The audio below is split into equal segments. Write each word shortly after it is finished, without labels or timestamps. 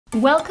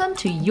Welcome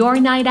to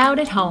your night out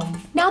at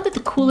home. Now that the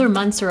cooler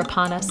months are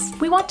upon us,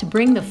 we want to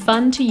bring the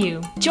fun to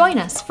you. Join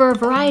us for a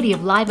variety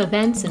of live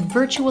events and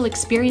virtual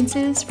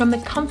experiences from the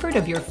comfort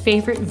of your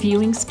favorite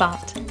viewing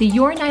spot. The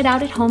Your Night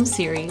Out at Home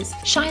series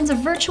shines a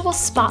virtual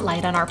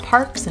spotlight on our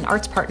parks and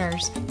arts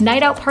partners.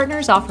 Night Out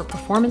partners offer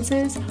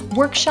performances,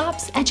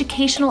 workshops,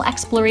 educational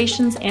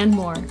explorations, and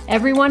more.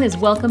 Everyone is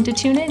welcome to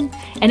tune in,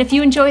 and if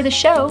you enjoy the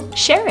show,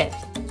 share it.